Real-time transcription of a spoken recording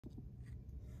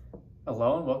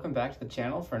Hello and welcome back to the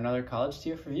channel for another College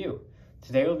TF review.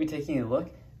 Today we'll be taking a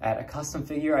look at a custom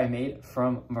figure I made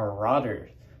from Marauder.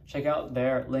 Check out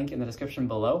their link in the description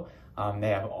below. They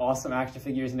have awesome action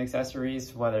figures and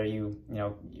accessories, whether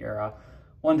you're a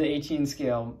 1 to 18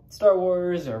 scale Star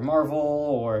Wars or Marvel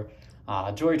or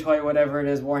Joy Toy, whatever it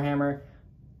is, Warhammer.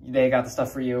 They got the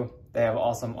stuff for you. They have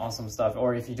awesome stuff.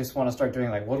 Or if you just want to start doing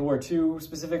like World War II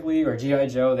specifically or G.I.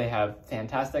 Joe, they have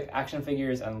fantastic action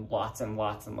figures and lots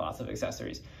of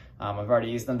accessories. I've already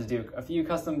used them to do a few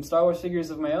custom Star Wars figures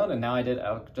of my own, and now I did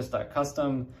just a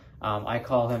custom, I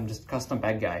call him just custom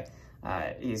bad guy.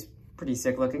 He's pretty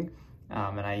sick looking,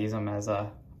 and I use him as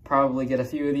probably get a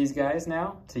few of these guys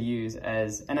now to use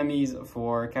as enemies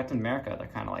for Captain America. They're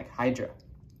kind of like Hydra.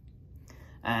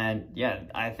 And yeah,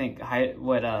 I think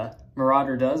what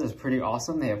Marauder does is pretty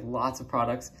awesome. They have lots of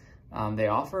products they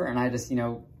offer, and I just,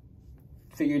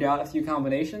 figured out a few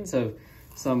combinations of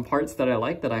some parts that I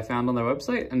like that I found on their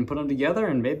website and put them together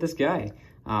and made this guy.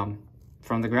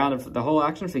 From the ground of the whole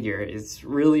action figure. It's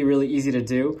really easy to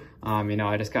do.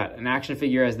 I just got an action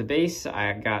figure as the base.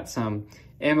 I got some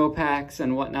ammo packs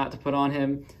and whatnot to put on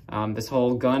him. This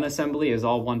whole gun assembly is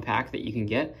all one pack that you can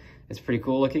get. It's pretty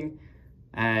cool looking.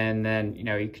 And then,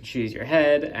 you can choose your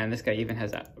head, and this guy even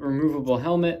has a removable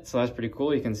helmet, so that's pretty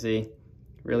cool. You can see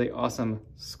really awesome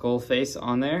skull face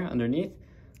on there underneath.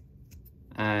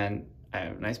 And I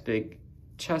have a nice big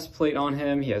chest plate on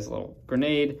him. He has a little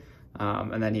grenade,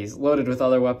 and then he's loaded with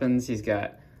other weapons. He's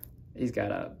got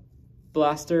a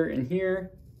blaster in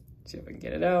here. Let's see if I can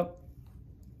get it out.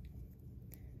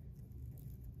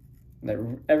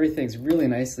 Everything's really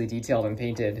nicely detailed and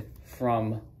painted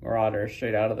from Marauder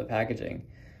straight out of the packaging.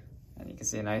 And you can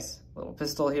see a nice little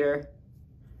pistol here.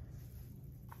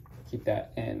 Keep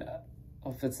that in,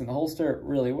 all fits in the holster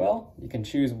really well. You can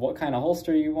choose what kind of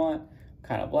holster you want, what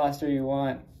kind of blaster you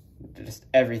want, just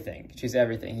everything. You can choose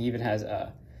everything. He even has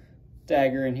a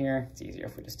dagger in here. It's easier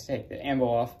if we just take the ammo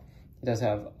off. He does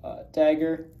have a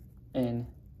dagger in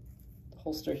the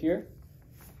holster here.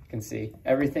 You can see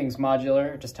everything's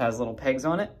modular, it just has little pegs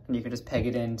on it, and you can just peg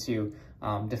it into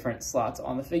different slots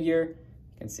on the figure.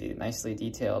 You can see nicely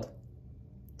detailed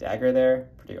dagger there,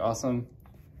 pretty awesome.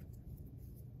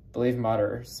 I believe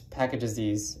Marauder packages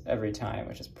these every time,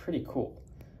 which is pretty cool.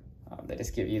 They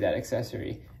just give you that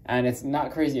accessory, and it's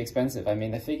not crazy expensive. I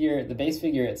mean, the base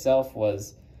figure itself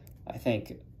was, I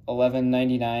think,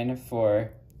 $11.99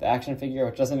 for the action figure,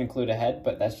 which doesn't include a head,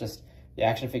 but that's just the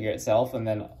action figure itself, and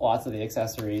then lots of the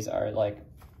accessories are like,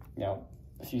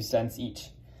 a few cents each.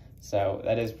 So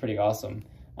that is pretty awesome.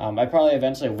 I probably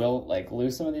eventually will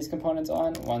glue some of these components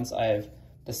on once I've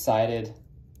decided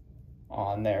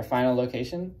on their final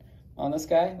location on this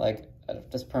guy. I'll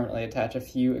just permanently attach a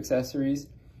few accessories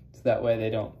so that way they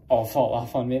don't all fall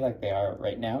off on me like they are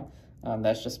right now.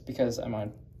 That's just because I'm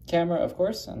on camera, of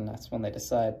course, and that's when they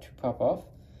decide to pop off.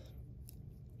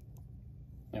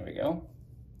 There we go.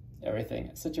 Everything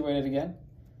situated again.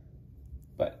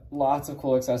 But lots of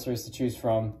cool accessories to choose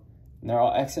from. And they're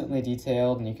all excellently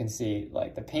detailed, and you can see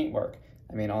the paintwork.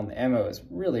 I mean, on the ammo is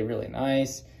really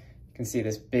nice. You can see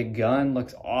this big gun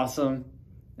looks awesome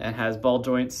and has ball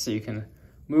joints, so you can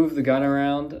move the gun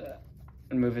around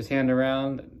and move his hand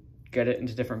around, get it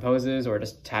into different poses, or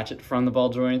just attach it from the ball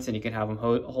joints, and you can have him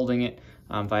holding it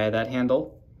via that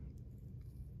handle.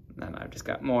 And then I've just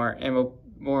got more ammo,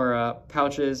 more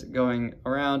pouches going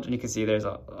around, and you can see there's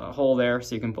a hole there,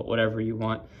 so you can put whatever you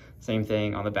want. Same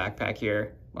thing on the backpack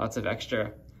here. Lots of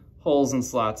extra holes and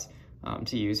slots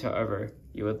to use however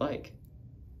you would like.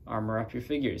 Armor up your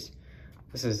figures.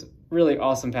 This is really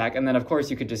awesome pack. And then of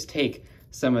course you could just take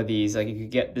some of these, you could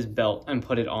get this belt and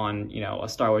put it on, a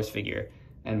Star Wars figure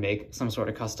and make some sort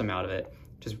of custom out of it,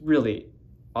 which is really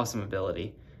awesome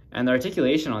ability. And the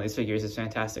articulation on these figures is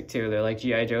fantastic too. They're like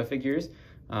G.I. Joe figures.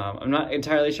 I'm not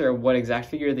entirely sure what exact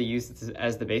figure they use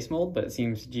as the base mold, but it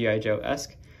seems G.I.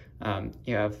 Joe-esque.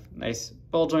 You have nice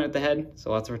ball joint at the head, so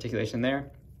lots of articulation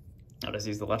there. I'll just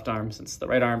use the left arm since the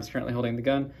right arm is currently holding the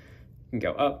gun. You can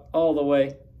go up all the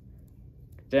way,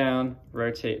 down,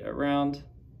 rotate around.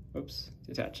 Oops,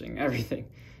 detaching everything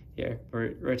here.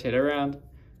 Rotate around,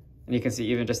 and you can see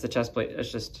even just the chest plate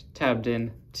is just tabbed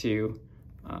in to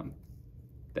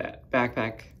that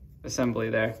backpack assembly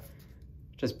there,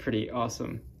 which is pretty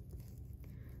awesome.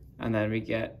 And then we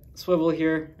get swivel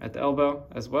here at the elbow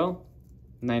as well,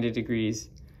 90 degrees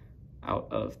out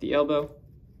of the elbow.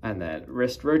 And then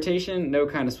wrist rotation, no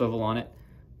kind of swivel on it,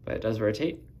 but it does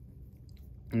rotate.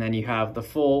 And then you have the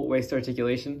full waist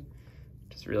articulation,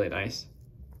 which is really nice.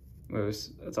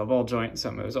 Moves, it's a ball joint, so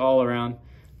it moves all around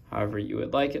however you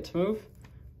would like it to move.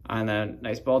 And then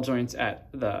nice ball joints at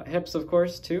the hips, of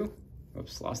course, too.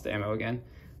 Oops, lost the ammo again.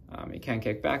 You can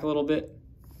kick back a little bit.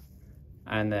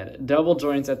 And then double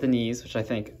joints at the knees, which I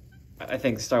think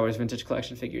Star Wars Vintage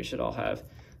Collection figures should all have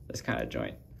this kind of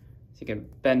joint. So you can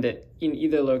bend it in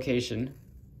either location.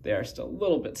 They are still a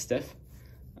little bit stiff.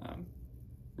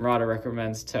 Marauder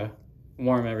recommends to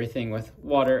warm everything with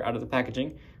water out of the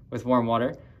packaging, with warm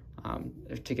water,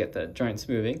 to get the joints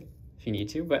moving if you need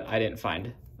to, but I didn't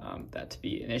find that to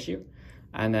be an issue.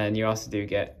 And then you also do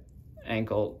get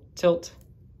ankle tilt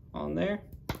on there,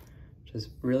 which is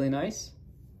really nice.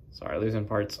 Sorry, losing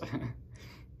parts.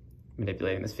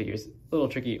 Manipulating this figure is a little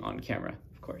tricky on camera,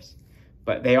 of course.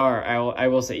 But they are, I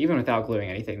will say, even without gluing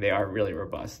anything, they are really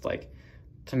robust. Like,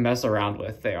 to mess around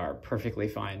with, they are perfectly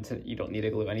fine. You don't need to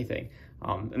glue anything.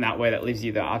 And that way, that leaves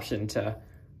you the option to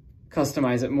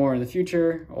customize it more in the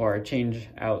future or change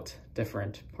out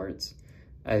different parts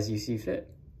as you see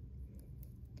fit.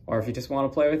 Or if you just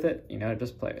want to play with it,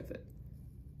 just play with it.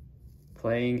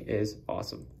 Playing is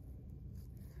awesome.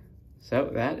 So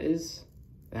that is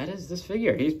this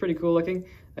figure. He's pretty cool looking.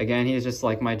 Again, he's just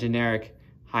like my generic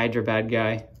Hydra bad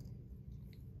guy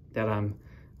that I'm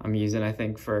using, I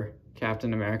think, for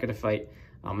Captain America to fight.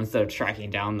 Instead of tracking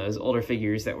down those older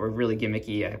figures that were really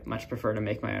gimmicky, I much prefer to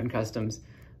make my own customs.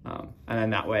 And then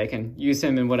that way I can use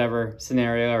him in whatever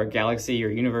scenario or galaxy or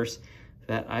universe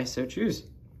that I so choose.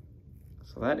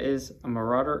 So that is a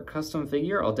Marauder custom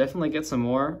figure. I'll definitely get some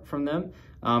more from them.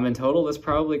 In total, this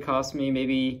probably cost me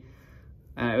maybe,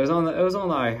 it was on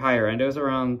the higher end. It was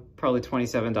around probably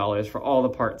 $27 for all the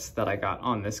parts that I got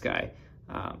on this guy,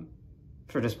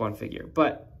 for just one figure.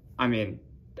 But I mean,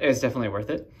 it's definitely worth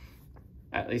it.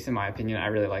 At least in my opinion, I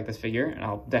really like this figure, and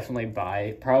I'll definitely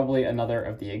buy probably another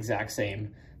of the exact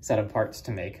same set of parts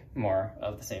to make more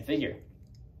of the same figure.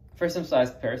 For some size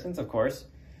comparisons, of course,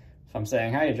 if I'm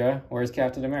saying Hydra, where's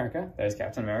Captain America? There's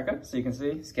Captain America. So you can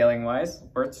see, scaling-wise,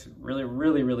 works really,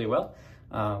 really, really well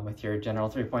with your general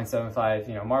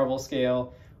 3.75, Marvel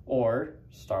scale, or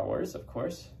Star Wars, of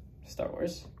course. Star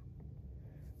Wars.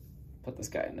 Put this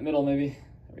guy in the middle, maybe.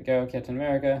 There we go, Captain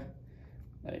America.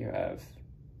 There you have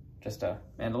just a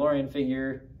Mandalorian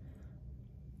figure.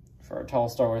 For a tall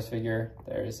Star Wars figure,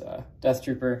 there's a Death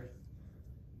Trooper.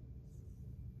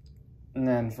 And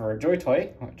then for a Joy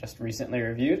Toy, just recently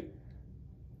reviewed,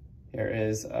 here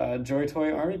is a Joy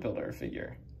Toy Army Builder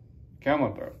figure. Come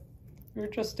on, bro. We were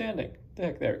just standing. The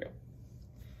heck, there we go.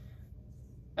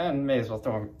 And may as well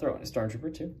throw in a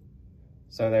Stormtrooper too.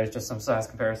 So there's just some size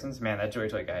comparisons. Man, that Joy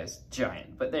Toy guy is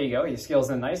giant. But there you go, he scales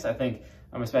in nice, I think,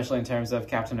 especially in terms of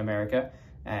Captain America.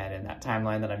 And in that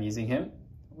timeline that I'm using him,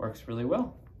 works really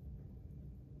well.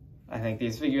 I think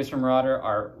these figures from Marauder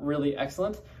are really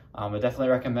excellent. I definitely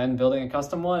recommend building a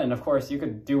custom one. And of course, you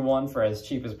could do one for as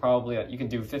cheap as probably, you could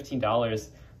do $15,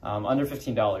 under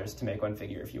 $15 to make one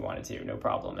figure if you wanted to, no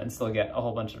problem, and still get a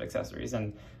whole bunch of accessories.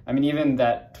 And I mean, even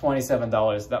that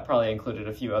 $27, that probably included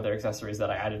a few other accessories that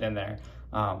I added in there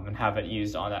and have it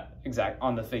used on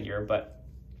on the figure. But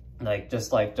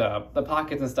the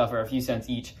pockets and stuff are a few cents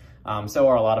each. So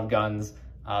are a lot of guns.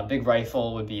 Big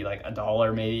rifle would be like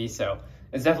 $1 maybe. So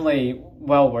it's definitely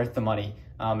well worth the money.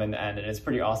 And it's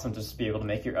pretty awesome to just be able to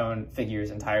make your own figures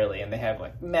entirely. And they have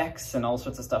like mechs and all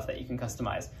sorts of stuff that you can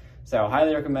customize. So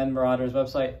highly recommend Marauder's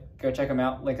website. Go check them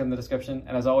out, link in the description.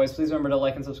 And as always, please remember to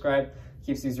like and subscribe.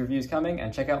 Keeps these reviews coming,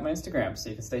 and check out my Instagram so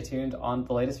you can stay tuned on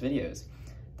the latest videos.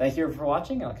 Thank you for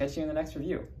watching, and I'll catch you in the next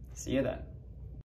review. See you then.